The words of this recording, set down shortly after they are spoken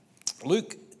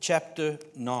Luke chapter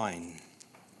 9.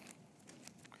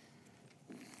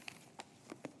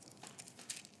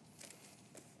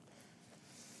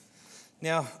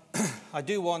 Now, I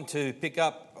do want to pick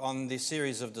up on this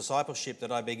series of discipleship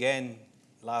that I began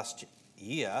last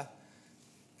year,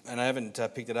 and I haven't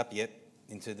picked it up yet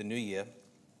into the new year.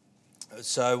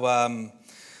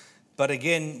 But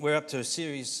again, we're up to a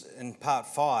series in part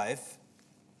 5,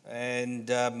 and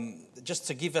just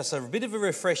to give us a bit of a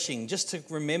refreshing, just to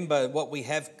remember what we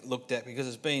have looked at, because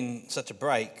it's been such a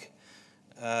break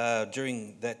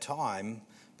during that time.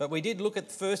 But we did look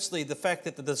at, firstly, the fact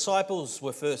that the disciples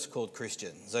were first called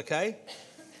Christians, okay?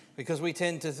 Because we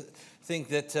tend to think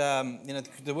that,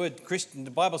 the word Christian,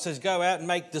 the Bible says, go out and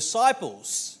make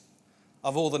disciples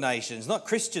of all the nations, not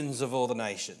Christians of all the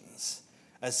nations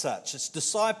as such. It's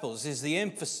disciples is the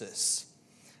emphasis.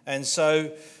 And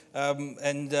so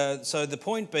the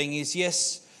point being is,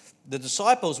 yes, the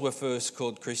disciples were first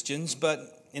called Christians,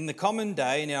 but in the common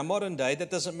day, in our modern day, that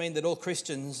doesn't mean that all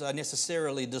Christians are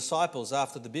necessarily disciples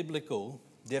after the biblical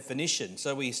definition.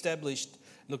 So we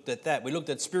looked at that. We looked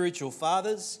at spiritual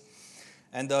fathers,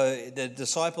 and the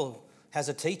disciple has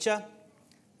a teacher,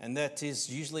 and that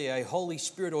is usually a Holy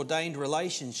Spirit ordained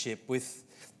relationship with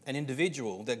an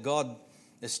individual that God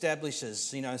establishes.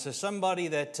 So somebody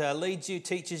that leads you,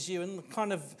 teaches you, and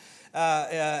kind of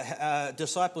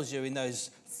disciples you in those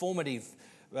formative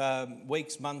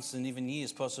weeks, months, and even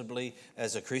years possibly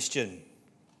as a Christian.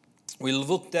 We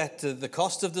looked at the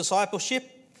cost of discipleship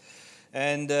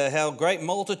and how great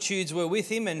multitudes were with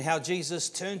him and how Jesus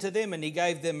turned to them and he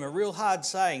gave them a real hard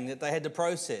saying that they had to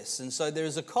process. And so there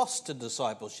is a cost to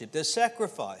discipleship. There's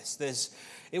sacrifice.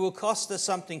 It will cost us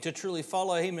something to truly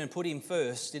follow him and put him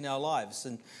first in our lives.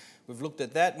 And we've looked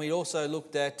at that. And we also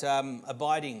looked at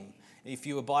abiding. If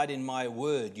you abide in my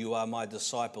word, you are my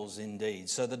disciples indeed.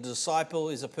 So the disciple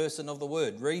is a person of the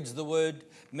word, reads the word,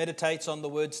 meditates on the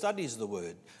word, studies the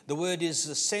word. The word is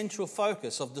the central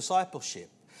focus of discipleship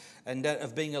and that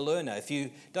of being a learner. If you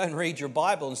don't read your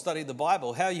Bible and study the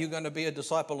Bible, how are you going to be a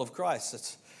disciple of Christ?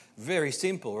 It's very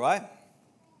simple, right?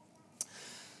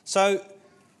 So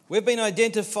we've been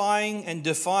identifying and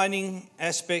defining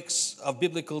aspects of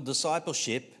biblical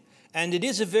discipleship, and it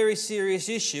is a very serious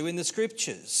issue in the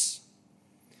scriptures.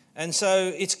 And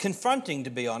so it's confronting, to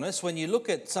be honest, when you look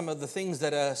at some of the things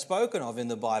that are spoken of in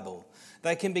the Bible.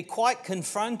 They can be quite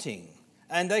confronting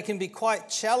and they can be quite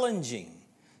challenging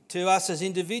to us as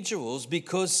individuals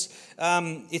because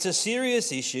it's a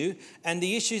serious issue, and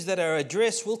the issues that are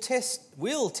addressed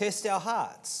will test our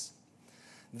hearts.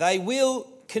 They will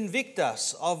convict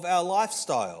us of our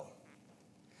lifestyle.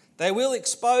 They will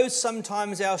expose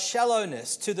sometimes our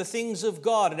shallowness to the things of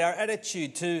God and our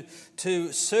attitude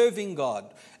to serving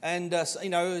God. And,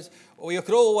 we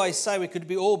could always say we could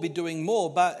all be doing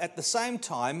more, but at the same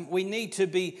time, we need to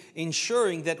be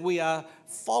ensuring that we are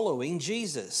following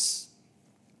Jesus.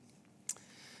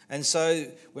 And so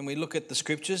when we look at the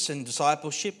scriptures and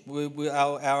discipleship,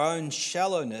 our own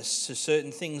shallowness to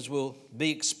certain things will be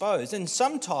exposed. And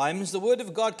sometimes the word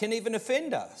of God can even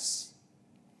offend us.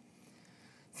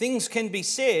 Things can be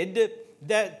said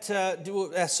that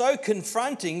are so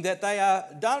confronting that they are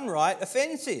downright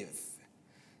offensive,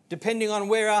 depending on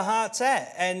where our heart's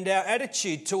at and our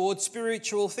attitude towards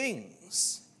spiritual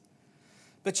things.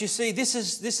 But you see, this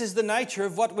is the nature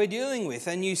of what we're dealing with,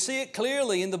 and you see it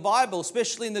clearly in the Bible,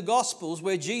 especially in the Gospels,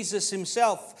 where Jesus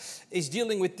himself is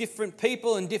dealing with different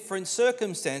people and different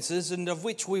circumstances, and of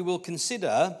which we will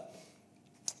consider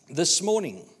this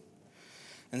morning.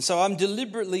 And so I'm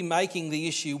deliberately making the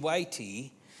issue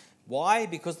weighty. Why?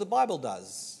 Because the Bible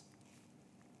does.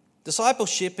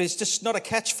 Discipleship is just not a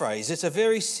catchphrase. It's a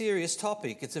very serious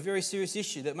topic. It's a very serious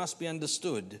issue that must be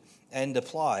understood and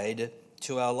applied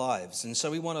to our lives. And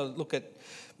so we want to look at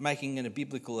making a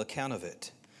biblical account of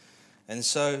it. And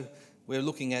so we're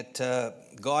looking at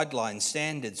guidelines,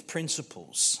 standards,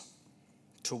 principles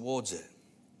towards it.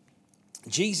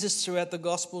 Jesus, throughout the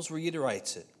Gospels,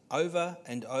 reiterates it over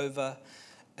and over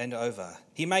and over.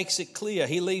 He makes it clear.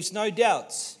 He leaves no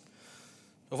doubts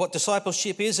of what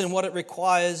discipleship is and what it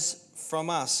requires from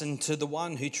us, and to the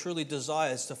one who truly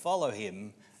desires to follow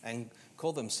him and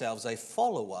call themselves a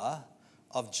follower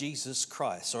of Jesus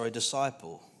Christ, or a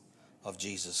disciple of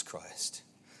Jesus Christ.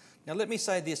 Now let me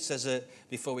say this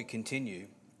before we continue.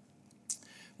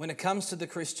 When it comes to the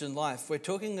Christian life, we're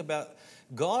talking about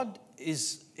God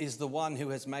is the one who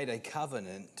has made a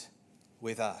covenant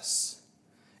with us.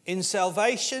 In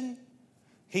salvation,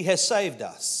 he has saved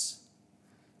us.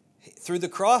 Through the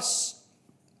cross,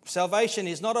 salvation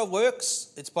is not of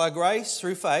works, it's by grace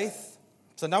through faith.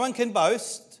 So no one can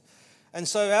boast. And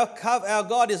so our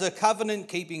God is a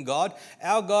covenant-keeping God.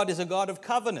 Our God is a God of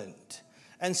covenant.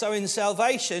 And so in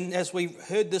salvation, as we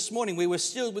heard this morning, we were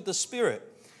sealed with the Spirit.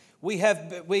 We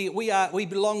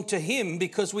belong to Him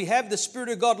because we have the Spirit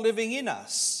of God living in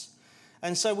us.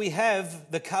 And so we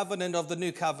have the covenant of the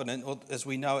new covenant, or as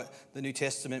we know it, the New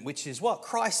Testament, which is what?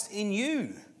 Christ in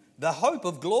you, the hope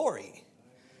of glory.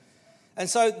 And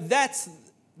so that's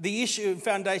the issue and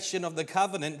foundation of the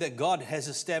covenant that God has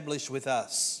established with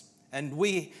us. And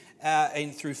we,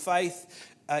 through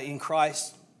faith in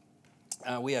Christ,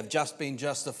 we have just been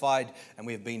justified and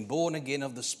we have been born again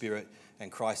of the Spirit,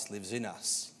 and Christ lives in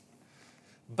us.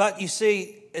 But you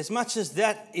see, as much as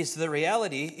that is the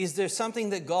reality, is there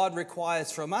something that God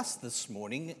requires from us this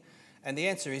morning? And the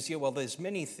answer is, yeah, well, there's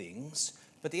many things,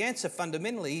 but the answer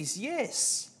fundamentally is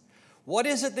yes. What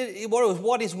is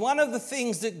one of the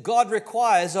things that God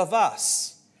requires of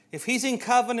us? If He's in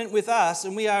covenant with us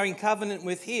and we are in covenant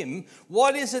with Him,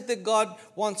 what is it that God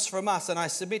wants from us? And I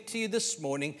submit to you this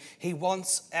morning, He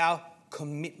wants our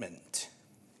commitment.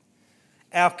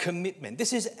 Our commitment.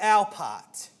 This is our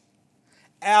part.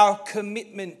 Our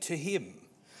commitment to Him.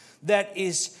 That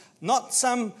is not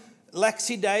some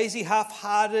laxy-daisy,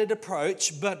 half-hearted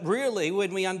approach, but really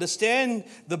when we understand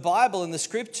the Bible and the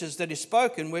scriptures that is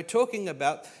spoken, we're talking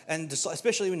about, and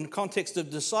especially in the context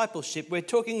of discipleship, we're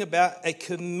talking about a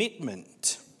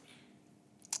commitment.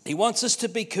 He wants us to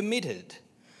be committed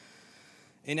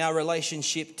in our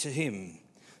relationship to Him.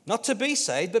 Not to be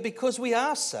saved, but because we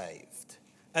are saved.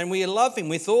 And we love Him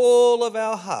with all of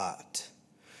our heart.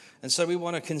 And so we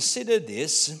want to consider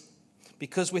this,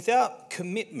 because without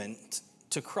commitment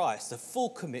to Christ, a full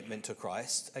commitment to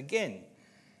Christ, again,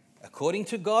 according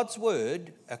to God's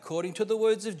word, according to the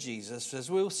words of Jesus,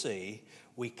 as we'll see,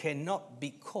 we cannot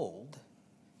be called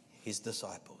His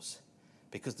disciples,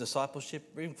 because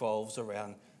discipleship revolves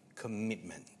around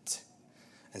commitment.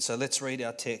 And so let's read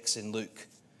our text in Luke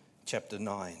chapter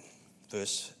 9,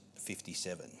 verse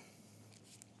 57.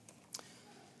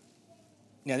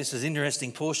 Now, this is an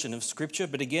interesting portion of Scripture,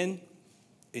 but again,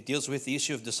 it deals with the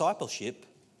issue of discipleship.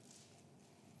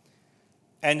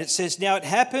 And it says, "Now it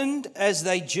happened as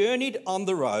they journeyed on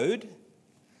the road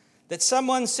that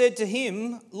someone said to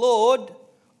Him, 'Lord,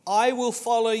 I will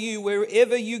follow you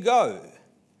wherever you go.'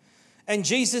 And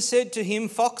Jesus said to him,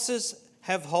 'Foxes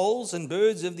have holes and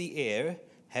birds of the air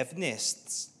have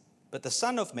nests, but the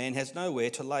Son of Man has nowhere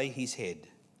to lay His head.'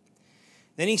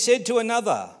 Then He said to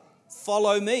another,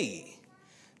 'Follow me.'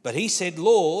 But he said,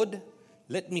 'Lord,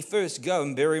 let me first go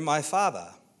and bury my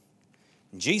father.'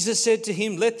 Jesus said to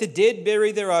him, 'Let the dead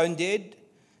bury their own dead,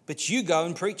 but you go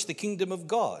and preach the kingdom of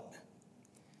God.'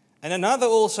 And another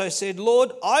also said,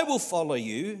 'Lord, I will follow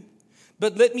you,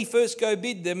 but let me first go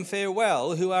bid them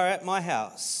farewell who are at my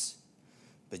house.'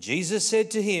 But Jesus said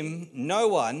to him, 'No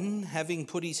one, having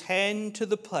put his hand to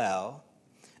the plough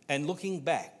and looking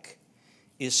back,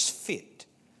 is fit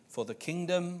for the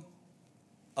kingdom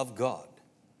of God.'"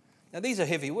 Now, these are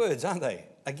heavy words, aren't they?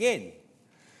 Again,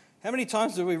 how many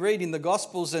times do we read in the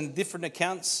Gospels and different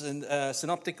accounts and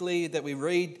synoptically that we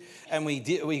read, and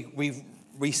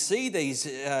we see these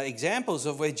examples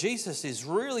of where Jesus is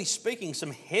really speaking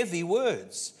some heavy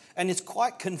words, and it's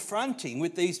quite confronting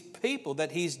with these people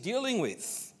that He's dealing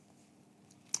with.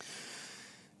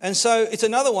 And so it's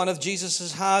another one of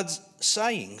Jesus' hard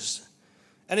sayings,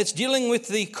 and it's dealing with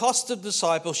the cost of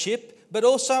discipleship, but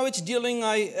also it's dealing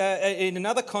in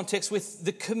another context with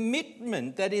the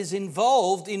commitment that is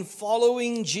involved in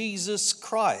following Jesus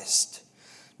Christ.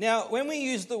 Now, when we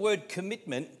use the word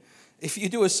commitment, if you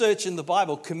do a search in the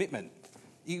Bible, commitment,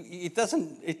 you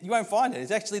won't find it.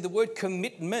 It's actually the word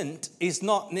commitment is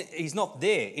not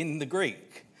there in the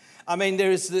Greek. I mean,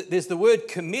 there's the word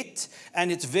commit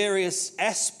and its various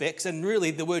aspects, and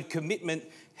really the word commitment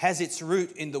has its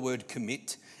root in the word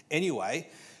commit anyway.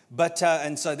 But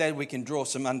and so that we can draw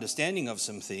some understanding of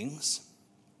some things.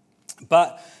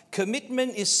 But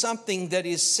commitment is something that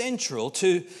is central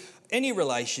to any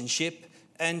relationship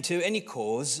and to any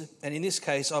cause, and in this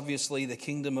case, obviously, the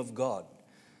kingdom of God.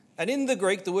 And in the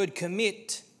Greek, the word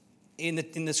commit in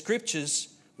the scriptures,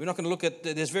 we're not going to look at,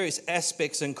 there's various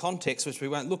aspects and contexts which we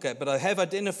won't look at, but I have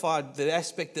identified the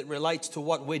aspect that relates to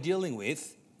what we're dealing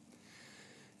with.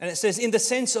 And it says, in the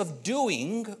sense of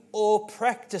doing or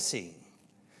practicing.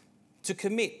 To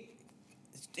commit,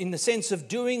 in the sense of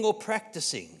doing or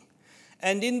practicing.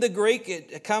 And in the Greek,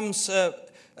 it comes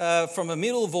from a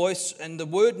middle voice, and the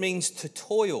word means to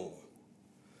toil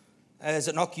as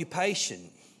an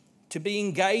occupation, to be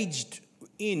engaged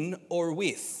in or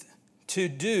with, to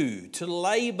do, to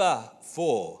labour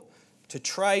for, to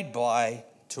trade by,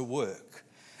 to work.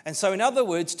 And so in other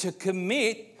words, to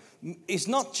commit is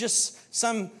not just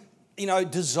some,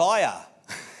 desire.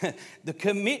 The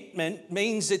commitment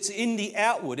means it's in the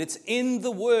outward, it's in the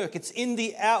work, it's in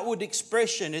the outward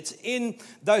expression, it's in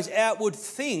those outward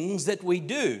things that we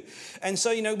do. And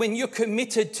so, when you're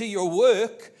committed to your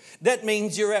work, that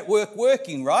means you're at work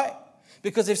working, right?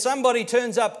 Because if somebody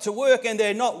turns up to work and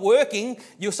they're not working,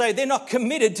 you'll say they're not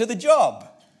committed to the job.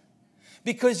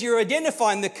 Because you're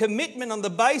identifying the commitment on the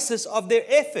basis of their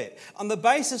effort, on the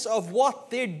basis of what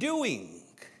they're doing.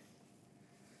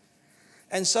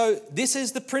 And so this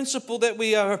is the principle that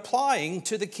we are applying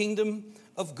to the kingdom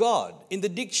of God. In the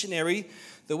dictionary,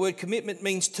 the word commitment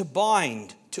means to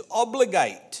bind, to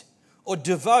obligate, or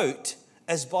devote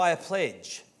as by a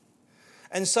pledge.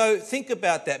 And so think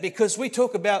about that, because we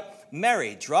talk about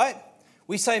marriage, right?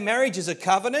 We say marriage is a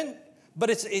covenant, but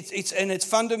it's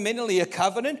fundamentally a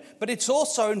covenant, but it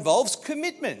also involves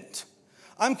commitment.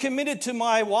 I'm committed to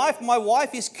my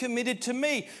wife is committed to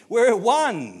me. We're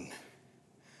one.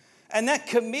 And that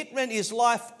commitment is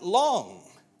lifelong.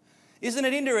 Isn't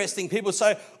it interesting? People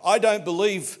say, I don't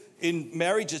believe in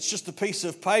marriage, it's just a piece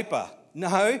of paper.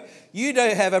 No, you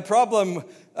don't have a problem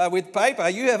with paper,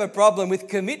 you have a problem with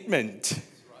commitment.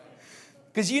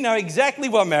 Because you know exactly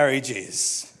what marriage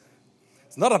is.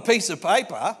 It's not a piece of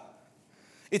paper.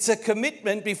 It's a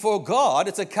commitment before God.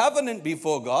 It's a covenant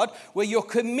before God where you're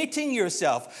committing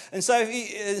yourself. And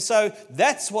so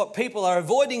that's what people are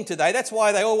avoiding today. That's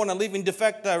why they all want to live in de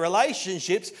facto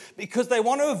relationships, because they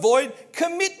want to avoid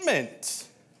commitment.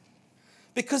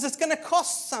 Because it's going to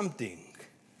cost something.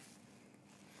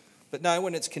 But no,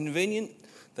 when it's convenient,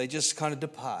 they just kind of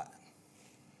depart.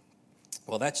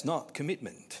 Well, that's not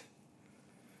commitment.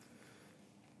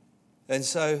 And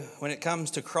so when it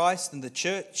comes to Christ and the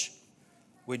church,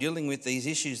 we're dealing with these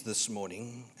issues this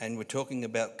morning, and we're talking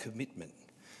about commitment.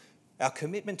 Our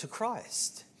commitment to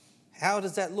Christ. How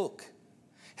does that look?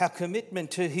 Our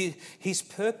commitment to his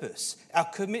purpose. Our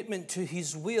commitment to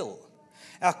his will.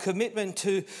 Our commitment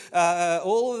to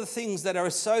all of the things that are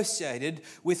associated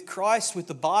with Christ, with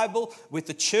the Bible, with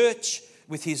the church,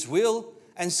 with his will.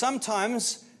 And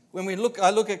sometimes when I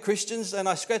look at Christians and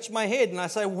I scratch my head and I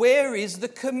say, where is the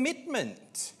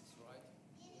commitment?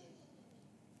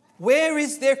 Where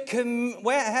is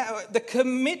the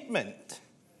commitment?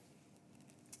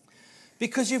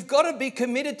 Because you've got to be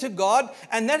committed to God,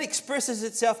 and that expresses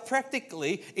itself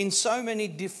practically in so many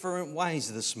different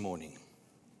ways this morning.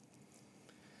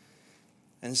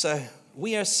 And so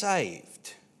we are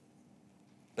saved.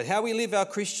 But how we live our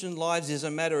Christian lives is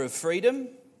a matter of freedom,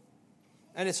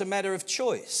 and it's a matter of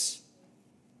choice.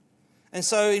 And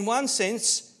so in one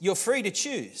sense, you're free to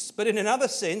choose. But in another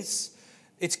sense,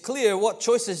 it's clear what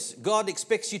choices God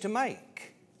expects you to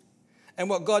make and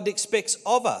what God expects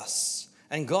of us.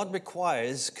 And God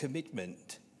requires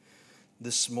commitment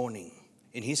this morning.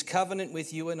 In his covenant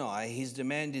with you and I, his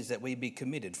demand is that we be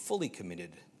committed, fully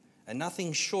committed. And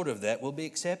nothing short of that will be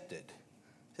accepted.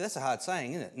 See, that's a hard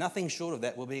saying, isn't it? Nothing short of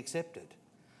that will be accepted.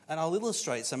 And I'll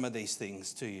illustrate some of these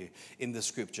things to you in the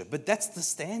scripture. But that's the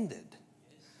standard.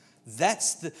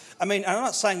 I'm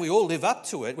not saying we all live up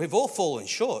to it. We've all fallen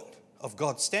short of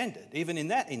God's standard, even in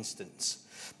that instance.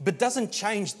 But doesn't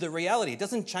change the reality. It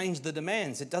doesn't change the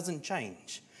demands. It doesn't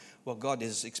change what God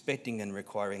is expecting and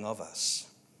requiring of us.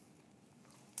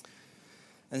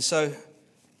 And so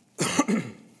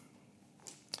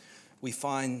we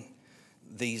find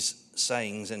these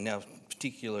sayings, and our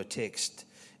particular text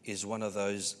is one of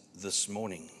those this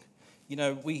morning.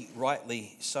 We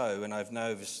rightly so, and I've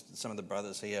noticed some of the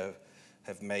brothers here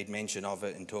have made mention of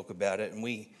it and talk about it,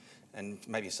 and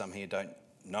maybe some here don't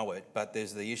know it, but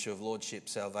there's the issue of lordship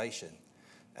salvation.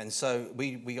 And so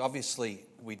we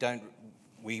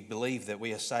believe that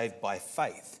we are saved by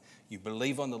faith. You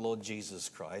believe on the Lord Jesus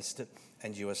Christ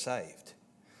and you are saved.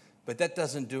 But that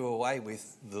doesn't do away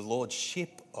with the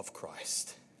lordship of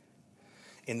Christ,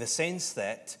 in the sense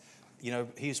that,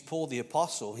 here's Paul the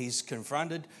apostle. He's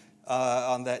confronted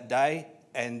on that day,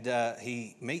 and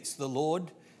he meets the Lord,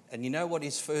 and you know what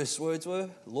his first words were?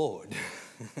 Lord.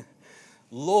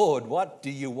 Lord, what do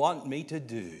you want me to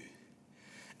do?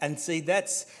 And see,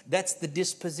 that's the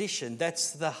disposition,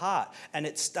 that's the heart. And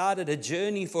it started a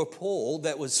journey for Paul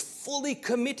that was fully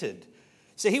committed.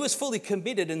 So he was fully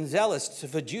committed and zealous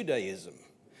for Judaism.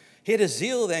 He had a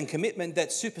zeal and commitment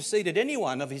that superseded any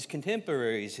one of his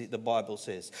contemporaries, the Bible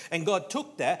says. And God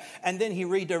took that, and then he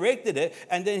redirected it,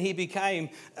 and then he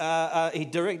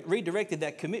redirected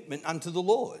that commitment unto the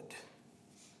Lord.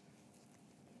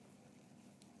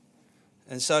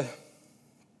 And so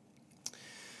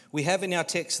we have in our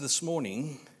text this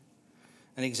morning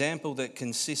an example that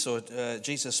consists,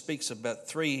 Jesus speaks about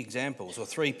three examples or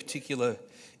three particular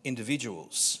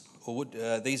individuals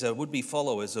these are would-be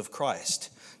followers of Christ.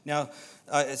 Now,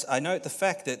 I note the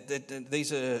fact that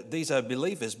these are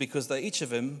believers because each of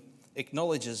them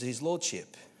acknowledges his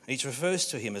lordship. Each refers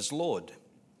to him as Lord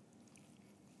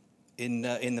in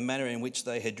the manner in which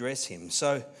they address him.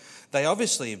 So they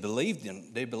obviously believed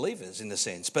him. They're believers in a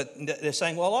sense, but they're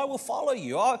saying, well, I will follow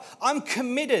you. I'm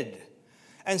committed.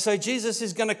 And so Jesus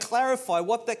is going to clarify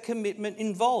what that commitment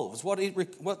involves, what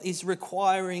is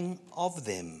requiring of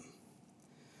them.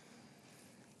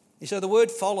 So the word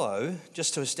follow,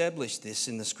 just to establish this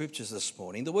in the scriptures this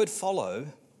morning, the word follow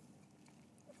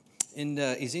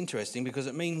is interesting because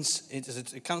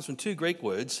it comes from two Greek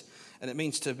words, and it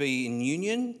means to be in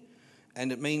union,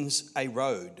 and it means a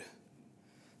road.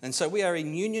 And so we are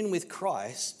in union with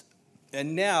Christ,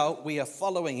 and now we are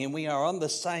following him. We are on the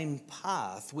same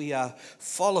path. We are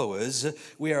followers.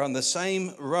 We are on the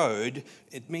same road.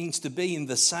 It means to be in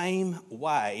the same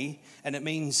way, and it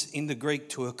means in the Greek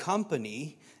to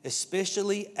accompany,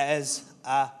 especially as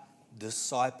a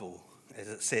disciple, as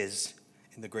it says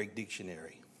in the Greek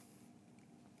dictionary.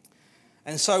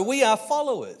 And so we are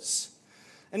followers.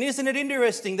 And isn't it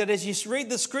interesting that as you read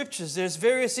the scriptures, there's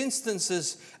various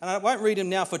instances, and I won't read them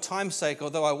now for time's sake,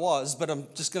 although I was, but I'm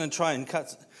just going to try and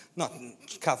not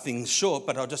cut things short,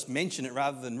 but I'll just mention it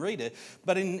rather than read it.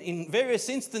 But in various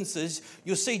instances,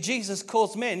 you'll see Jesus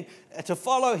calls men to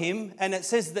follow him, and it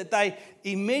says that they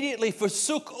immediately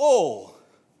forsook all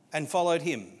and followed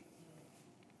him.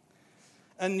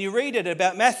 And you read it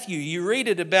about Matthew, you read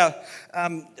it about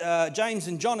James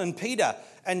and John and Peter,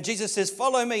 and Jesus says,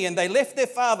 follow me. And they left their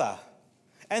father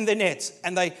and their nets,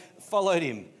 and they followed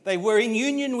him. They were in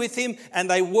union with him, and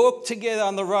they walked together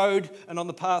on the road and on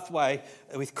the pathway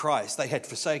with Christ. They had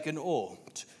forsaken all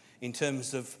in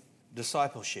terms of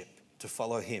discipleship to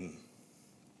follow him,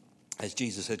 as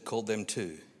Jesus had called them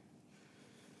to.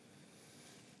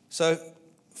 So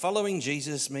following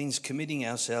Jesus means committing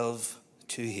ourselves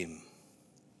to him.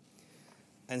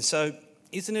 And so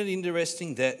isn't it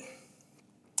interesting that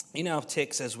in our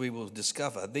text, as we will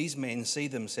discover, these men see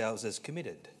themselves as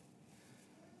committed.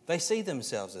 They see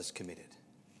themselves as committed.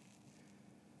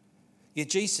 Yet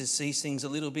Jesus sees things a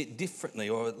little bit differently,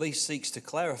 or at least seeks to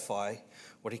clarify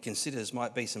what he considers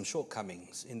might be some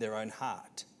shortcomings in their own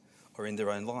heart or in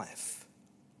their own life.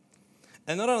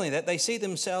 And not only that, they see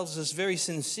themselves as very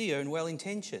sincere and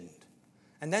well-intentioned.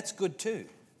 And that's good too.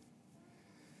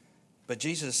 But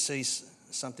Jesus sees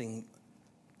something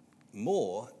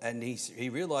more, and he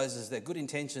realizes that good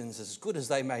intentions, as good as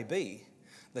they may be,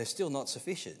 they're still not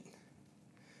sufficient,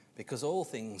 because all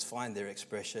things find their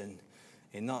expression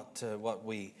in not what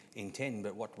we intend,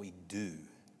 but what we do.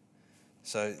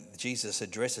 So Jesus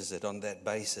addresses it on that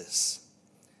basis.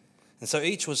 And so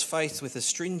each was faced with a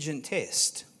stringent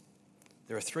test.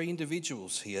 There are three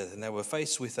individuals here, and they were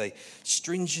faced with a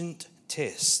stringent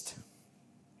test.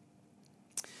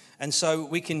 And so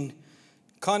we can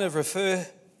kind of refer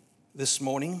this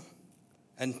morning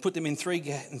and put them in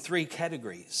three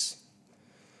categories.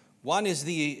 One is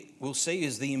the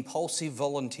impulsive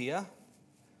volunteer.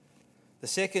 The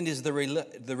second is the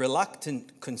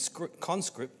reluctant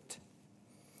conscript.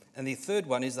 And the third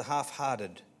one is the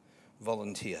half-hearted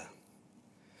volunteer.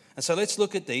 And so let's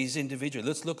look at these individually.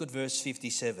 Let's look at verse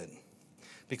 57.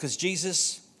 Because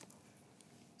Jesus,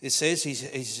 it says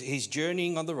he's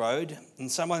journeying on the road,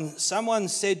 and someone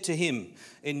said to him,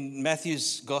 in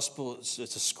Matthew's gospel, it's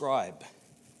a scribe.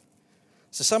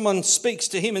 So someone speaks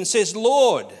to him and says,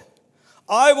 Lord,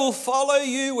 I will follow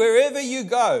you wherever you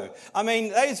go. I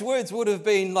mean, those words would have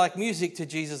been like music to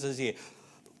Jesus' ear.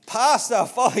 Pastor, I'll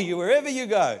follow you wherever you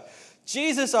go.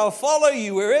 Jesus, I'll follow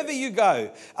you wherever you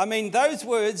go. I mean, those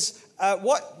words are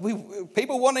what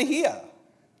people want to hear.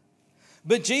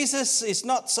 But Jesus is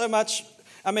not so much,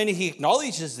 he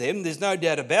acknowledges them, there's no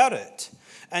doubt about it.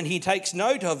 And he takes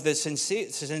note of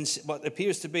what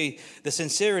appears to be the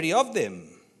sincerity of them.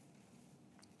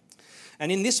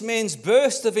 And in this man's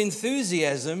burst of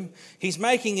enthusiasm, he's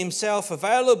making himself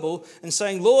available and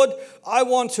saying, Lord, I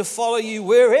want to follow you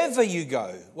wherever you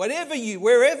go,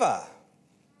 wherever.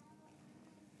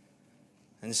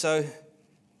 And so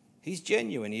he's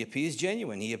genuine, he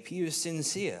appears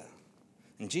sincere.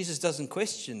 And Jesus doesn't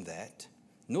question that,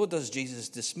 nor does Jesus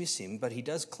dismiss him, but he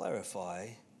does clarify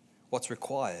what's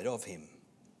required of him.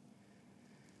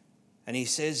 And he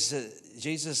says,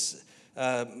 Jesus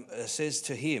says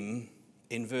to him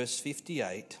in verse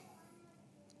 58,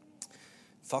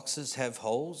 foxes have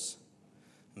holes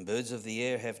and birds of the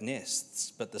air have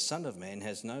nests, but the Son of Man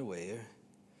has nowhere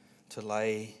to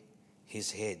lay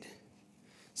his head.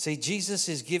 See, Jesus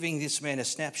is giving this man a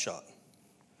snapshot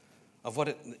of what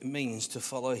it means to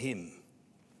follow him.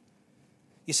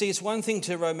 You see, it's one thing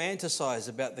to romanticize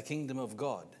about the kingdom of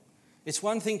God. It's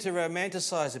one thing to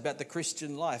romanticize about the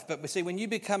Christian life. But we see, when you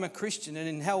become a Christian and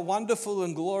in how wonderful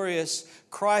and glorious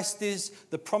Christ is,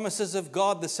 the promises of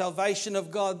God, the salvation of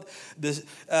God,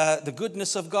 the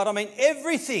goodness of God. I mean,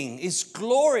 everything is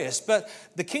glorious. But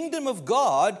the kingdom of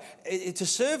God, to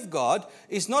serve God,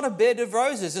 is not a bed of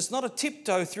roses. It's not a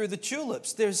tiptoe through the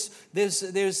tulips.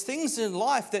 There's things in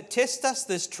life that test us.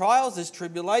 There's trials, there's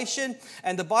tribulation.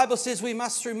 And the Bible says we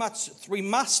must through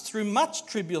much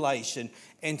tribulation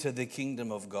enter the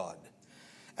kingdom of God.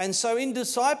 And so in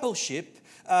discipleship,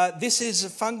 this is a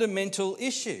fundamental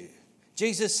issue.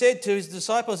 Jesus said to his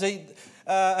disciples,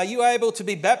 are you able to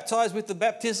be baptized with the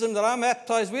baptism that I'm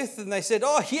baptized with? And they said,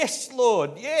 oh, yes,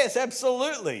 Lord. Yes,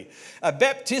 absolutely. A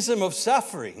baptism of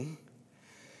suffering.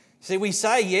 See, we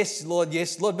say, yes, Lord,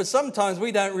 but sometimes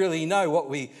we don't really know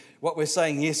what we're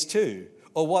saying yes to,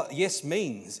 or what yes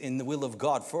means in the will of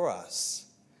God for us.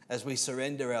 As we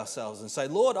surrender ourselves and say,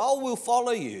 Lord, I will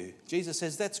follow you. Jesus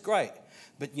says, that's great.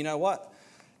 But you know what?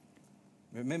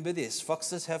 Remember this,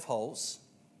 foxes have holes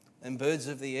and birds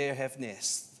of the air have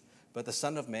nests, but the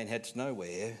Son of Man had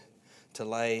nowhere to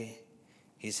lay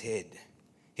his head.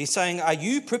 He's saying, are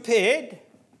you prepared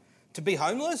to be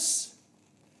homeless?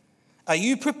 Are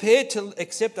you prepared to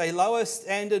accept a lower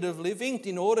standard of living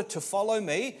in order to follow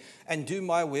me and do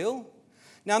my will?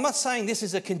 Now, I'm not saying this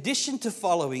is a condition to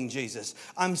following Jesus.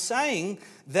 I'm saying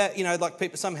that, like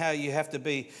people, somehow you have to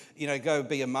be, go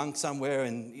be a monk somewhere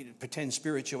and pretend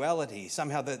spirituality,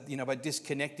 somehow that, by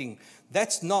disconnecting.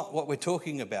 That's not what we're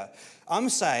talking about. I'm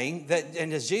saying that,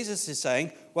 and as Jesus is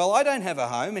saying, well, I don't have a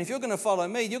home, and if you're going to follow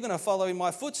me, you're going to follow in my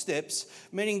footsteps,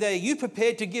 meaning that are you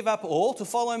prepared to give up all to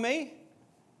follow me?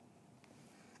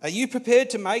 Are you prepared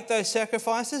to make those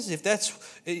sacrifices if that's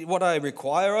what I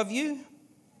require of you?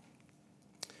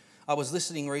 I was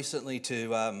listening recently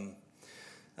to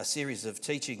a series of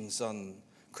teachings on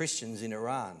Christians in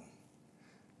Iran.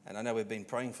 And I know we've been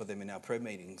praying for them in our prayer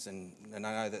meetings. And I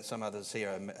know that some others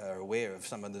here are aware of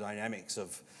some of the dynamics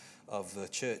of the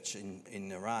church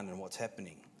in Iran and what's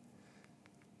happening.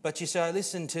 But you see, I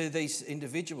listened to these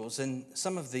individuals and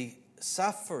some of the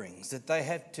sufferings that they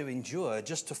had to endure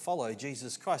just to follow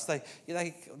Jesus Christ.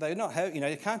 They're not,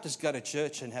 you can't just go to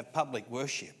church and have public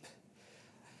worship.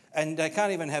 And they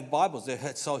can't even have Bibles.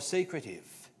 They're so secretive.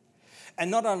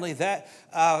 And not only that,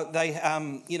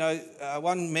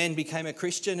 one man became a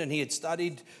Christian and he had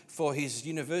studied for his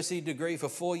university degree for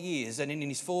 4 years. And in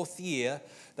his fourth year,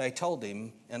 they told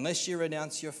him, unless you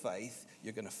renounce your faith,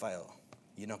 you're going to fail.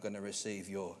 You're not going to receive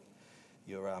your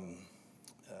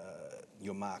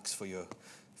marks for your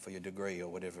degree or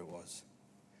whatever it was.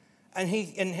 And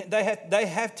they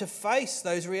have to face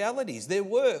those realities, their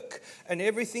work and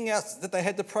everything else that they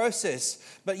had to process.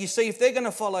 But you see, if they're going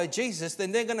to follow Jesus,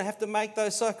 then they're going to have to make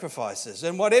those sacrifices.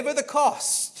 And whatever the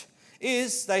cost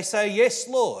is, they say, yes,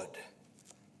 Lord.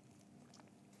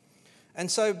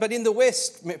 And so, but in the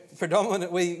West,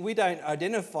 predominantly, we don't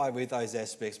identify with those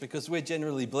aspects because we're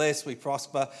generally blessed, we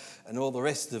prosper, and all the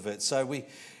rest of it. So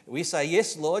we say,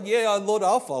 yes, Lord, yeah, Lord,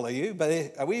 I'll follow you.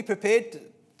 But are we prepared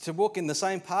to walk in the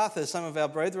same path as some of our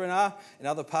brethren are in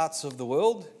other parts of the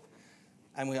world?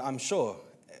 And I'm sure,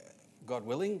 God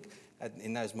willing,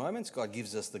 in those moments, God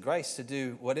gives us the grace to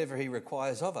do whatever he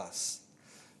requires of us.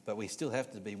 But we still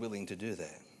have to be willing to do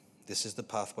that. This is the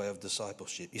pathway of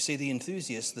discipleship. You see, the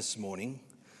enthusiast this morning,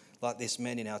 like this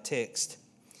man in our text,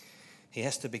 he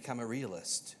has to become a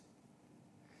realist.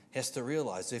 He has to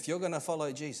realise if you're going to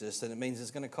follow Jesus, then it means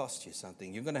it's going to cost you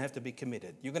something. You're going to have to be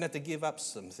committed. You're going to have to give up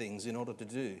some things in order to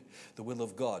do the will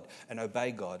of God and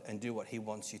obey God and do what he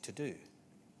wants you to do.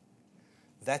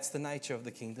 That's the nature of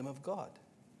the kingdom of God.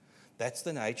 That's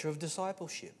the nature of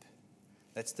discipleship.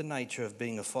 That's the nature of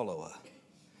being a follower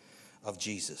of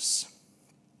Jesus.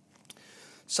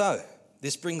 So,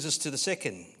 this brings us to the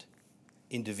second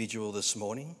individual this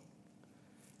morning,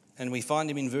 and we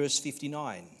find him in verse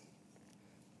 59.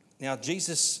 Now,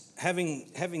 Jesus,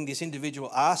 having this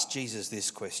individual ask Jesus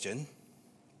this question,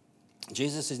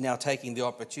 Jesus is now taking the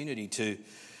opportunity to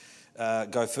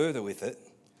go further with it.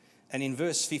 And in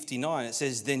verse 59, it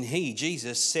says, then he,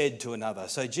 Jesus, said to another.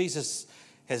 So Jesus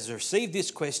has received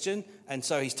this question, and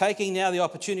so he's taking now the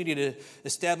opportunity to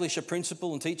establish a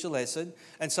principle and teach a lesson.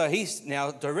 And so he's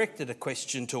now directed a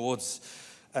question to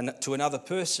another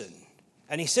person.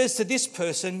 And he says to this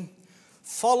person,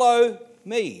 follow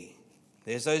me.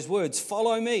 There's those words,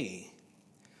 follow me.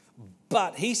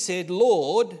 But he said,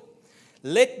 Lord,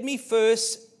 let me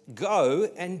first go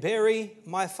and bury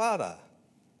my father.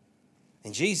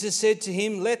 And Jesus said to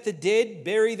him, let the dead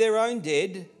bury their own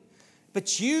dead,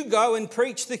 but you go and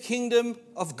preach the kingdom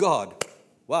of God.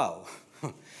 Wow.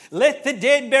 Let the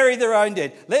dead bury their own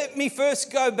dead. Let me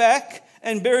first go back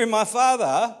and bury my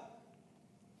father,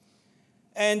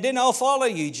 and then I'll follow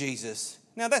you, Jesus.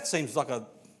 Now that seems like a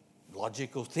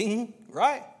logical thing,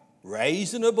 right?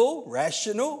 Reasonable,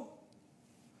 rational.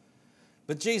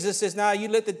 But Jesus says, no, you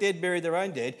let the dead bury their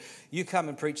own dead. You come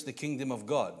and preach the kingdom of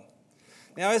God.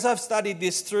 Now, as I've studied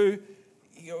this through,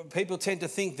 people tend to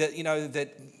think that,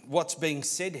 that what's being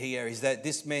said here is that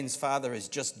this man's father has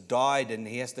just died and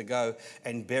he has to go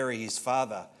and bury his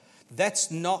father. That's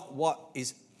not what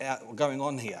is going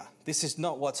on here. This is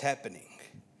not what's happening.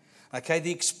 Okay,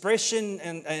 the expression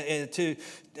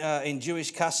in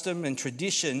Jewish custom and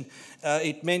tradition,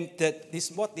 it meant that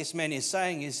what this man is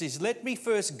saying is let me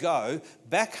first go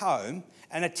back home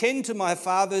and attend to my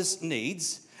father's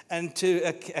needs and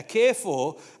to care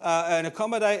for and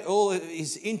accommodate all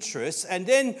his interests. And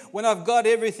then when I've got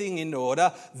everything in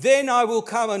order, then I will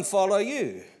come and follow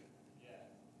you. Yeah.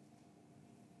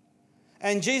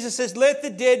 And Jesus says, let the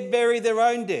dead bury their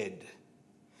own dead.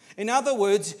 In other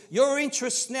words, your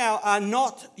interests now are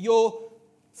not your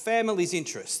family's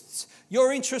interests.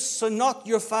 Your interests are not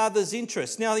your father's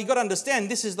interests. Now, you've got to understand,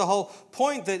 this is the whole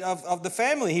point of the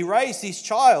family. He raised his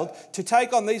child to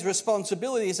take on these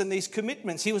responsibilities and these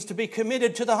commitments. He was to be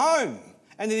committed to the home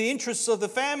and to the interests of the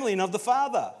family and of the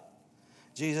father.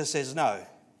 Jesus says, no,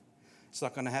 it's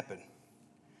not going to happen.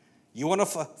 You want to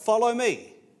follow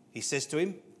me? He says to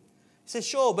him. He says,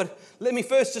 sure, but let me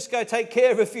first just go take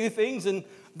care of a few things and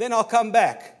then I'll come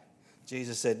back.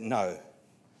 Jesus said, no,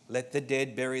 let the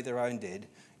dead bury their own dead.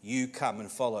 You come and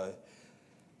follow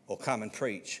or come and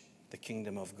preach the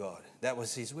kingdom of God. That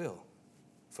was his will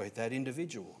for that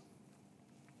individual.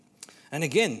 And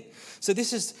again, so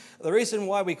this is the reason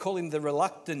why we call him the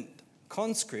reluctant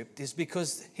conscript, is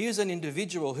because here's an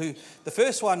individual who, the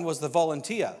first one was the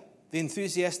volunteer, the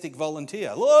enthusiastic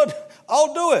volunteer. Lord,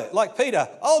 I'll do it. Like Peter,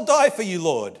 I'll die for you,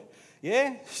 Lord.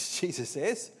 Yeah, Jesus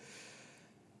says.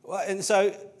 Well, and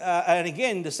so, and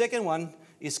again, the second one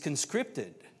is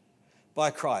conscripted by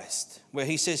Christ, where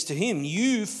he says to him,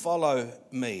 you follow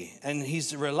me. And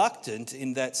he's reluctant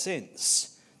in that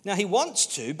sense. Now, he wants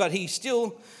to, but he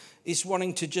still is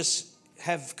wanting to just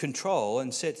have control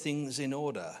and set things in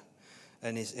order.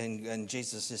 And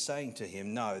Jesus is saying to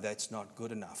him, no, that's not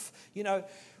good enough. You know,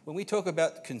 when we talk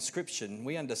about conscription,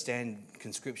 we understand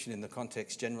conscription in the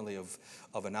context generally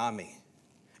of an army.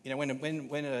 You know,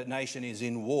 when a nation is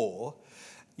in war,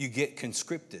 you get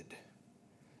conscripted.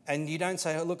 And you don't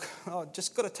say, oh, look, I've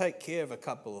just got to take care of a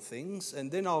couple of things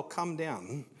and then I'll come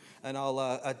down and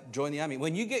I'll join the army.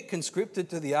 When you get conscripted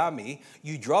to the army,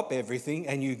 you drop everything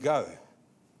and you go.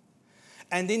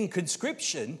 And in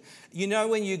conscription, you know,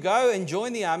 when you go and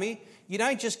join the army, you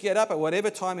don't just get up at whatever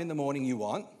time in the morning you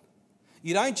want.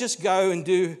 You don't just go and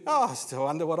do, I still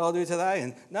wonder what I'll do today.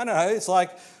 And no, it's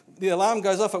like the alarm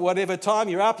goes off at whatever time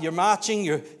you're up, you're marching,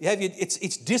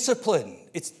 it's discipline.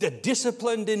 It's a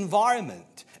disciplined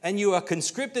environment. And you are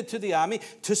conscripted to the army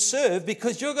to serve,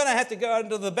 because you're going to have to go out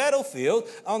into the battlefield,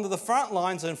 onto the front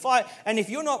lines and fight. And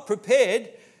if you're not prepared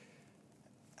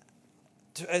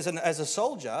as a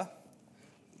soldier,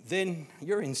 then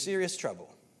you're in serious trouble.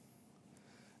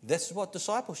 That's what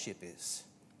discipleship is.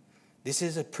 This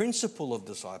is a principle of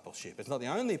discipleship. It's not the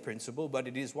only principle, but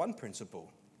it is one principle.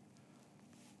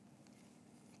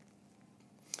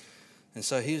 And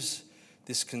so here's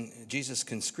this, Jesus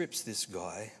conscripts this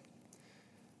guy,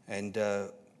 and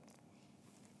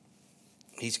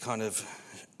he's kind of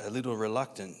a little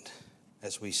reluctant,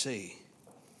 as we see.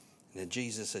 And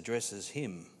Jesus addresses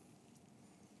him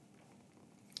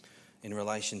in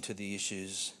relation to the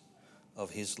issues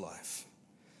of his life.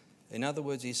 In other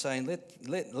words, he's saying,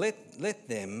 let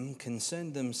them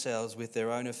concern themselves with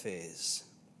their own affairs.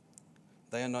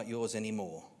 They are not yours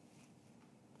anymore.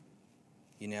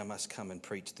 You now must come and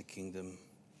preach the kingdom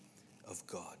of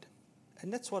God.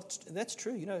 And that's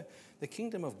true. You know, the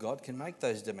kingdom of God can make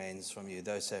those demands from you,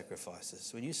 those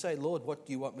sacrifices. When you say, Lord, what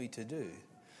do you want me to do?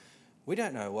 We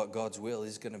don't know what God's will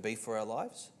is going to be for our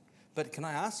lives. But can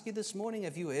I ask you this morning,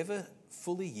 have you ever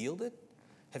fully yielded?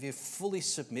 Have you fully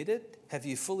submitted? Have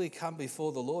you fully come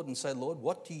before the Lord and say, Lord,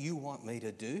 what do you want me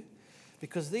to do?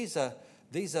 Because these are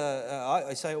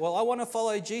I say, well, I want to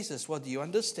follow Jesus. Well, do you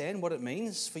understand what it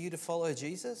means for you to follow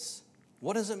Jesus?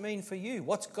 What does it mean for you?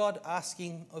 What's God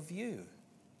asking of you?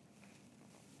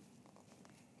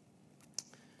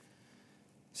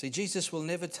 See, Jesus will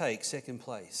never take second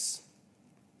place.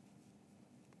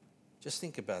 Just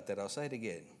think about that. I'll say it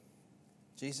again.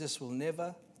 Jesus will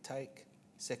never take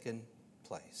second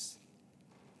place.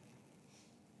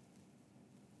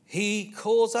 He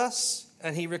calls us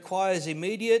and he requires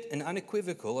immediate and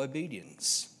unequivocal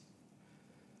obedience.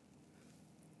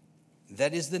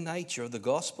 That is the nature of the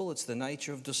gospel. It's the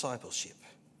nature of discipleship.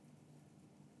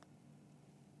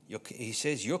 He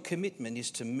says, your commitment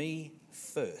is to me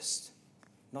first,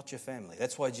 not your family.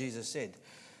 That's why Jesus said,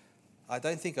 I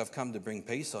don't think I've come to bring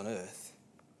peace on earth.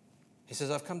 He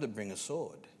says, I've come to bring a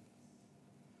sword.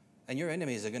 And your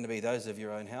enemies are going to be those of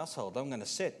your own household. I'm going to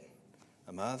set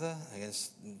a mother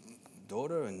against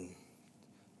daughter and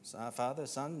father,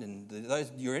 son, and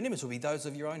your enemies will be those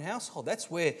of your own household. That's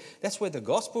where the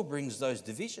gospel brings those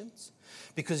divisions.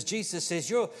 Because Jesus says,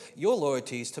 your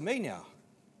loyalty is to me now.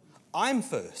 I'm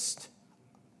first.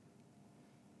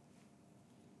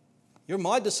 You're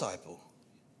my disciple.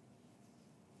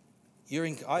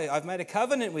 I've made a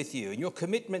covenant with you, and your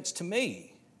commitment's to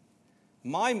me.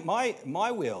 My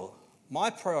will, my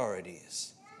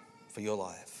priorities for your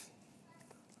life.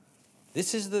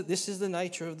 This is the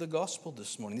nature of the gospel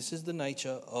this morning. This is the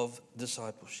nature of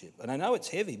discipleship. And I know it's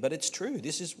heavy, but it's true.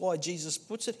 This is why Jesus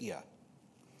puts it here.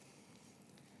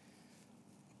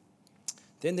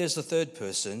 Then there's the third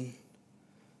person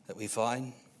that we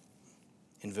find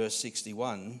in verse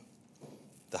 61,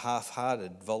 the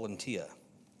half-hearted volunteer.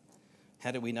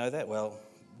 How do we know that? Well,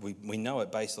 we know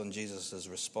it based on Jesus'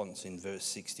 response in verse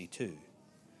 62.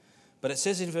 But it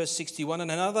says in verse 61,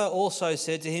 and another also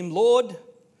said to him, Lord,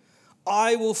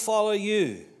 I will follow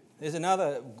you. There's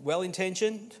another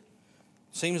well-intentioned,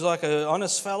 seems like an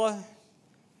honest fellow.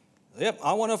 Yep,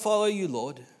 I want to follow you,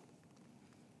 Lord.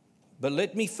 But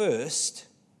let me first,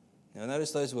 now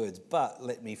notice those words, but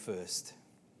let me first.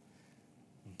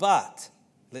 But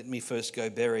let me first go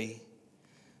bury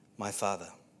my father.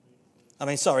 No,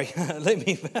 that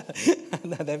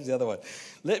was the other one.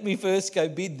 Let me first go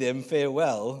bid them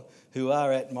farewell who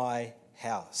are at my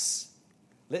house.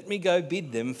 Let me go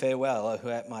bid them farewell who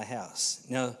are at my house.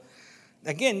 Now,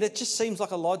 again, that just seems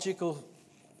like a logical,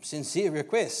 sincere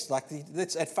request. Like,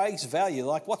 that's at face value.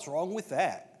 Like, what's wrong with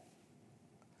that?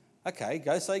 Okay,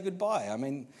 go say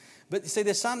goodbye. But see,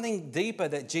 there's something deeper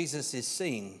that Jesus is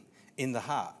seeing in the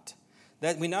heart.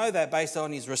 That we know that based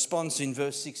on his response in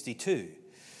verse 62.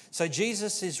 So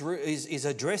Jesus is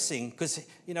addressing, because,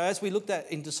 as we looked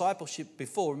at in discipleship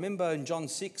before, remember in John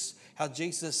 6, how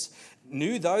Jesus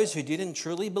knew those who didn't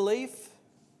truly believe?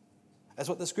 That's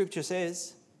what the scripture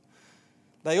says.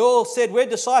 They all said, we're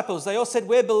disciples. They all said,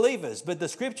 we're believers. But the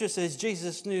scripture says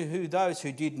Jesus knew who those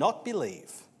who did not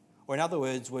believe, or in other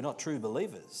words, were not true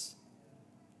believers.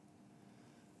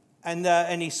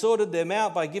 And he sorted them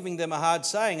out by giving them a hard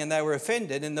saying, and they were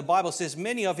offended. And the Bible says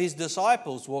many of his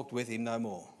disciples walked with him no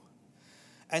more.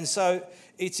 And so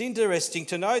it's interesting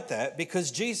to note that,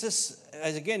 because Jesus,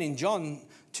 as again in John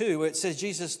 2, where it says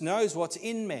Jesus knows what's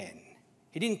in man.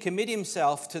 He didn't commit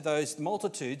himself to those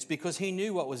multitudes because he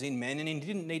knew what was in man, and he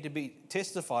didn't need to be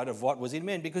testified of what was in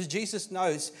man, because Jesus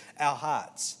knows our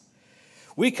hearts.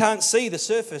 We can't see the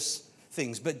surface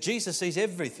things, but Jesus sees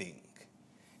everything.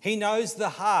 He knows the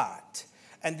heart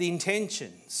and the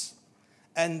intentions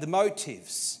and the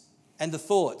motives and the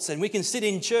thoughts. And we can sit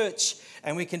in church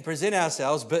and we can present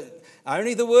ourselves, but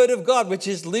only the word of God, which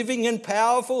is living and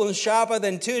powerful and sharper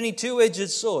than any two-edged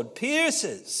sword,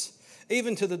 pierces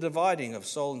even to the dividing of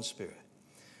soul and spirit,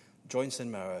 joints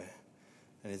and marrow,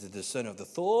 and is a discerner of the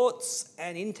thoughts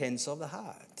and intents of the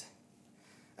heart.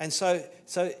 And so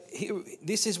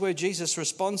this is where Jesus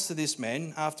responds to this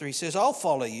man after he says, I'll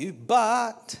follow you,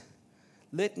 but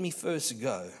let me first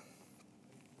go.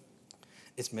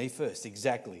 It's me first,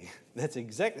 exactly. That's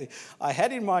exactly. I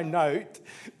had in my note,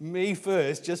 me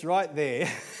first, just right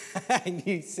there, and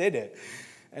you said it.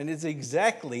 And it's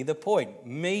exactly the point,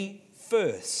 me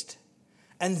first.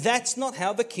 And that's not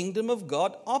how the kingdom of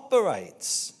God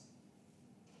operates.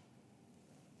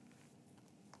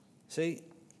 See,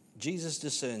 Jesus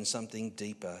discerned something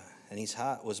deeper, and his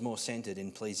heart was more centered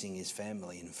in pleasing his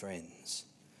family and friends.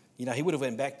 He would have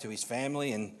went back to his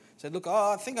family and said, look,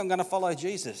 I think I'm going to follow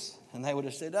Jesus. And they would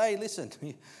have said, hey, listen.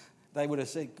 They would have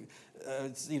said,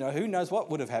 who knows what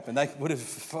would have happened. They would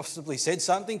have possibly said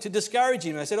something to discourage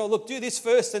him. They said, look, do this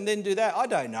first and then do that. I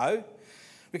don't know.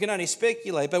 We can only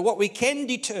speculate. But what we can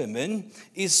determine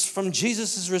is from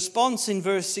Jesus' response in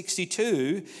verse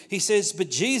 62, he says,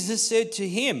 but Jesus said to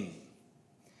him,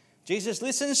 Jesus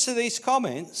listens to these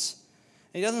comments.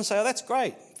 He doesn't say, that's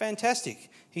great, fantastic.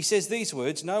 He says these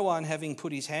words, no one having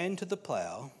put his hand to the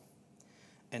plough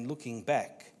and looking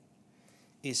back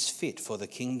is fit for the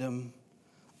kingdom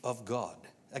of God.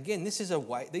 Again, these are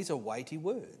weighty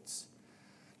words.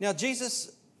 Now,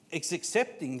 Jesus is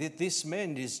accepting that this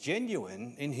man is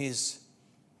genuine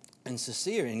and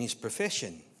sincere in his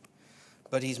profession,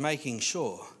 but he's making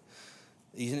sure,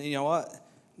 you know what?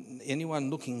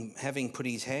 Anyone having put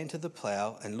his hand to the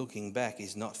plough and looking back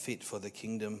is not fit for the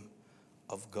kingdom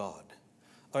of God.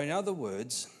 Or in other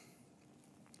words,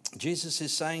 Jesus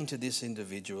is saying to this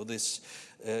individual,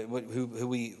 who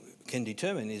we can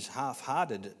determine is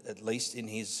half-hearted, at least in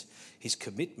his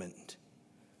commitment.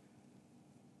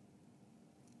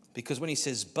 Because when he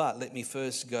says, but let me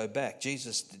first go back,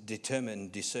 Jesus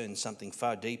discerns something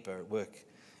far deeper at work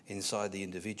inside the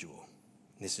individual.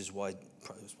 This is what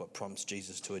prompts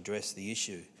Jesus to address the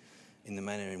issue in the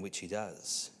manner in which he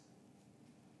does.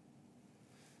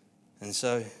 And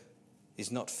so,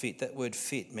 is not fit. That word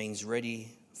fit means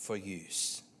ready for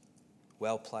use,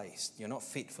 well placed. You're not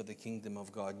fit for the kingdom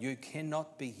of God. You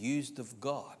cannot be used of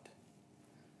God.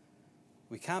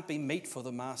 We can't be meat for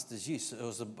the master's use.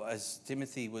 As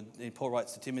Paul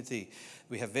writes to Timothy,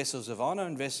 we have vessels of honour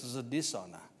and vessels of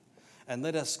dishonour. And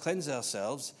let us cleanse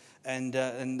ourselves and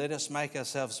let us make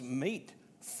ourselves meat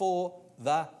for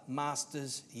the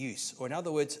master's use. Or in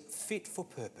other words, fit for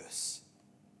purpose.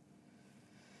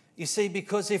 You see,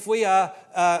 because if we are,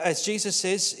 as Jesus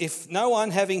says, if no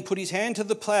one having put his hand to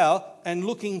the plough and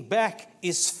looking back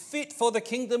is fit for the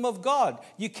kingdom of God,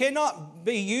 you cannot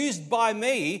be used by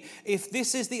me if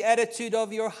this is the attitude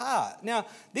of your heart. Now,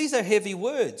 these are heavy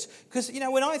words because,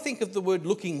 when I think of the word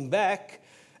looking back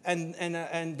and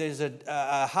there's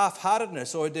a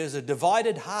half-heartedness or there's a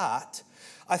divided heart,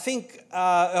 I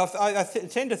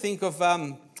tend to think of,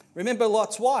 remember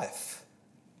Lot's wife.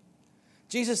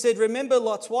 Jesus said, remember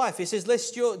Lot's wife. He says,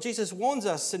 Jesus warns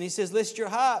us and he says, lest your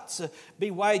hearts be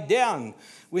weighed down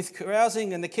with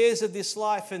carousing and the cares of this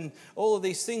life and all of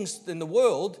these things in the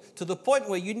world to the point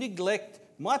where you neglect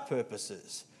my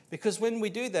purposes. Because when we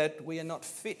do that, we are not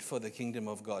fit for the kingdom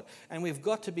of God. And we've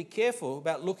got to be careful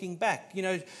about looking back.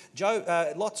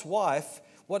 Lot's wife,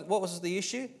 what was the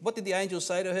issue? What did the angels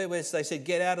say to her where they said,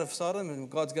 get out of Sodom and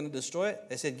God's going to destroy it?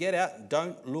 They said, get out,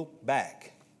 don't look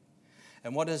back.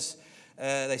 And what does...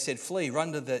 they said, flee,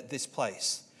 run to this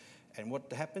place. And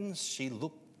what happens? She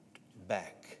looked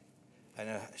back and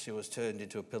she was turned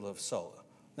into a pillar of salt.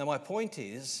 Now, my point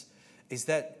is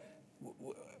that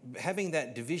having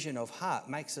that division of heart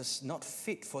makes us not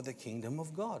fit for the kingdom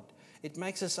of God. It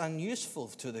makes us unuseful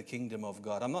to the kingdom of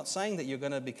God. I'm not saying that you're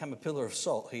going to become a pillar of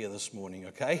salt here this morning,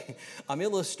 okay? I'm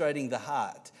illustrating the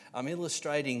heart. I'm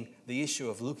illustrating the issue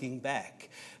of looking back.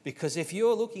 Because if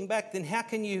you're looking back, then how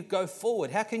can you go forward?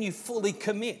 How can you fully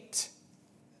commit?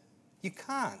 You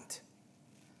can't.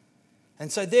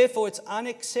 And so therefore it's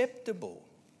unacceptable.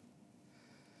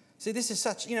 See, this is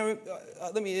such,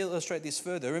 let me illustrate this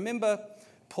further. Remember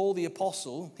Paul the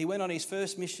Apostle, he went on his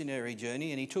first missionary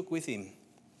journey and he took with him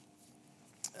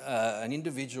an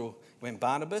individual, went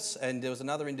Barnabas, and there was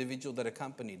another individual that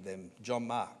accompanied them, John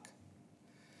Mark.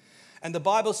 And the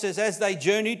Bible says as they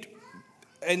journeyed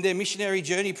in their missionary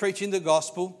journey preaching the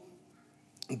gospel,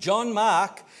 John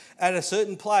Mark at a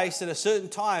certain place at a certain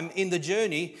time in the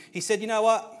journey, he said, you know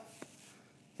what,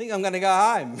 I think I'm going to go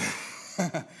home.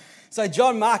 So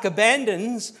John Mark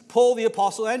abandons Paul the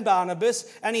Apostle and Barnabas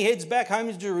and he heads back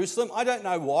home to Jerusalem. I don't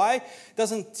know why.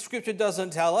 Scripture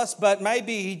doesn't tell us, but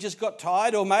maybe he just got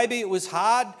tired or maybe it was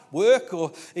hard work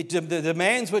or the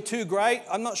demands were too great.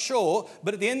 I'm not sure.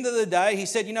 But at the end of the day, he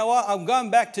said, you know what, I'm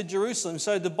going back to Jerusalem.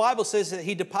 So the Bible says that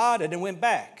he departed and went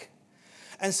back.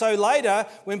 And so later,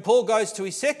 when Paul goes to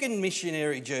his second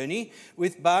missionary journey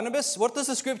with Barnabas, what does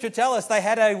the Scripture tell us? They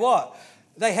had a what?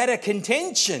 They had a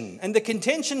contention, and the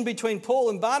contention between Paul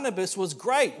and Barnabas was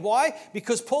great. Why?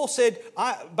 Because Paul said,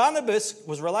 Barnabas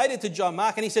was related to John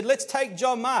Mark, and he said, let's take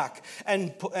John Mark.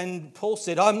 And Paul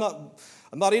said, I'm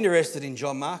not interested in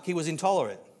John Mark. He was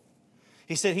intolerant.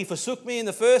 He said, he forsook me in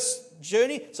the first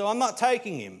journey, so I'm not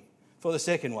taking him for the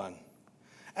second one.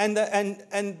 And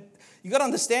you got to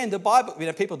understand the Bible.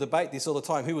 People debate this all the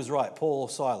time. Who was right, Paul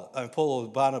or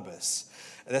Barnabas?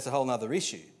 That's a whole other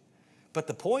issue. But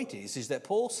the point is that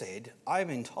Paul said, I'm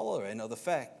intolerant of the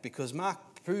fact because Mark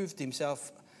proved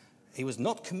himself, he was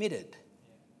not committed.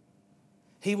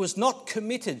 He was not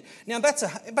committed. Now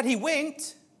but he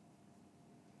went.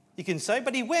 You can say,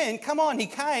 but he went. Come on, he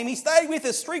came. He stayed with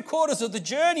us 3/4 of the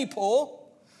journey,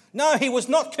 Paul. No, he was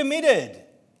not committed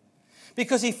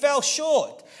because he fell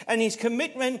short and his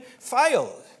commitment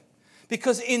failed.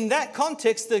 Because in that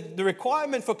context, the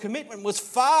requirement for commitment was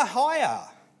far higher.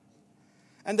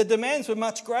 And the demands were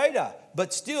much greater.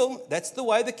 But still, that's the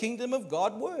way the kingdom of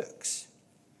God works.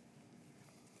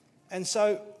 And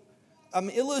so I'm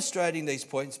illustrating these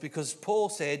points because Paul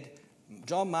said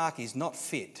John Mark is not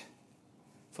fit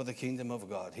for the kingdom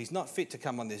of God. He's not fit to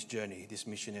come on this journey, this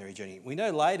missionary journey. We know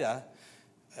later,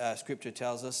 Scripture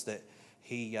tells us that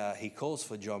he calls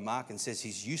for John Mark and says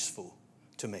he's useful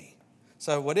to me.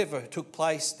 So whatever took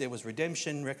place, there was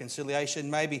redemption, reconciliation.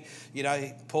 Maybe,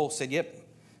 Paul said, yep,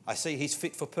 I see he's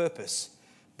fit for purpose.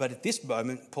 But at this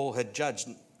moment, Paul had judged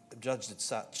it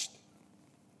such.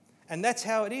 And that's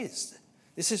how it is.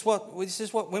 This is what,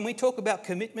 when we talk about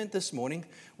commitment this morning,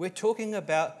 we're talking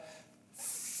about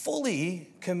fully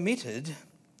committed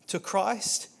to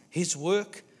Christ, his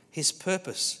work, his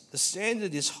purpose. The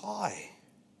standard is high.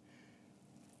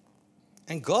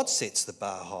 And God sets the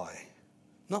bar high,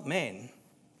 not man.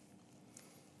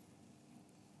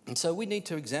 And so we need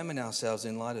to examine ourselves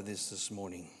in light of this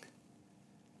morning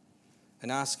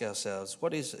and ask ourselves,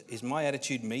 what is my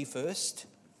attitude me first?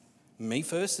 Me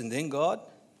first and then God?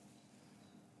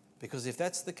 Because if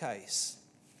that's the case,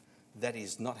 that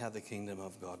is not how the kingdom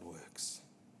of God works.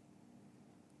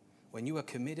 When you are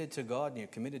committed to God and you're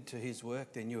committed to his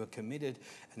work, then you are committed,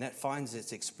 and that finds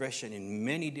its expression in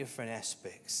many different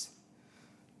aspects.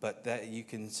 But that you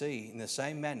can see in the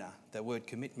same manner, that word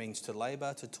commit means to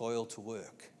labour, to toil, to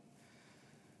work.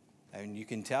 And you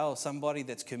can tell somebody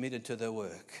that's committed to their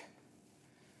work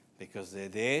because they're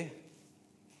there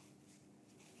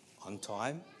on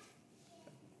time.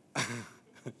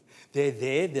 They're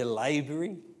there, they're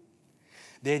labouring.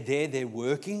 They're there, they're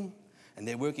working, and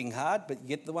they're working hard, but you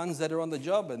get the ones that are on the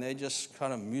job and they're just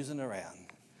kind of musing around.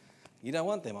 You don't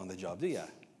want them on the job, do you?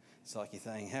 It's like you're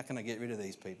saying, how can I get rid of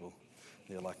these people?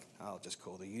 They're like, I'll just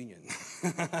call the union.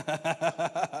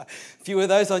 A few of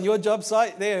those on your job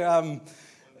site there.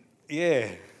 Yeah,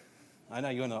 I know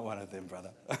you're not one of them,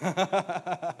 brother.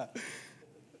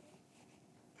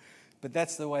 But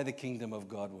that's the way the kingdom of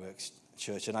God works,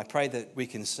 church. And I pray that we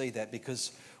can see that,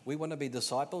 because we want to be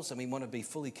disciples and we want to be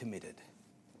fully committed.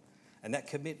 And that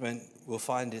commitment will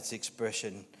find its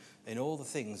expression in all the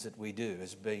things that we do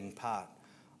as being part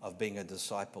of being a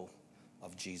disciple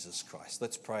of Jesus Christ.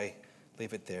 Let's pray.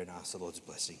 Leave it there and ask the Lord's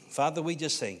blessing. Father, we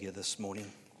just thank you this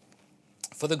morning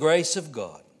for the grace of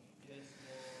God. Yes,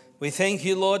 we thank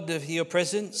you, Lord, for your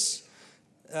presence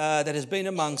that has been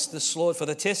amongst us, Lord, for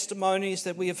the testimonies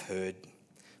that we have heard,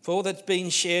 for all that's been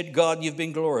shared. God, you've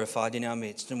been glorified in our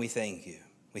midst, and we thank you.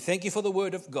 We thank you for the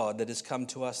word of God that has come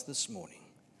to us this morning.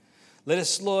 Let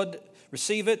us, Lord,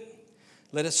 receive it.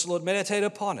 Let us, Lord, meditate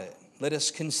upon it. Let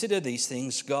us consider these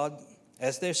things, God,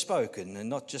 as they're spoken, and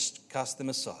not just cast them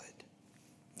aside.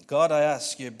 God, I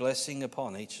ask your blessing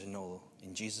upon each and all.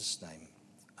 In Jesus' name,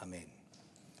 amen.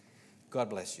 God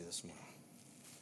bless you this morning.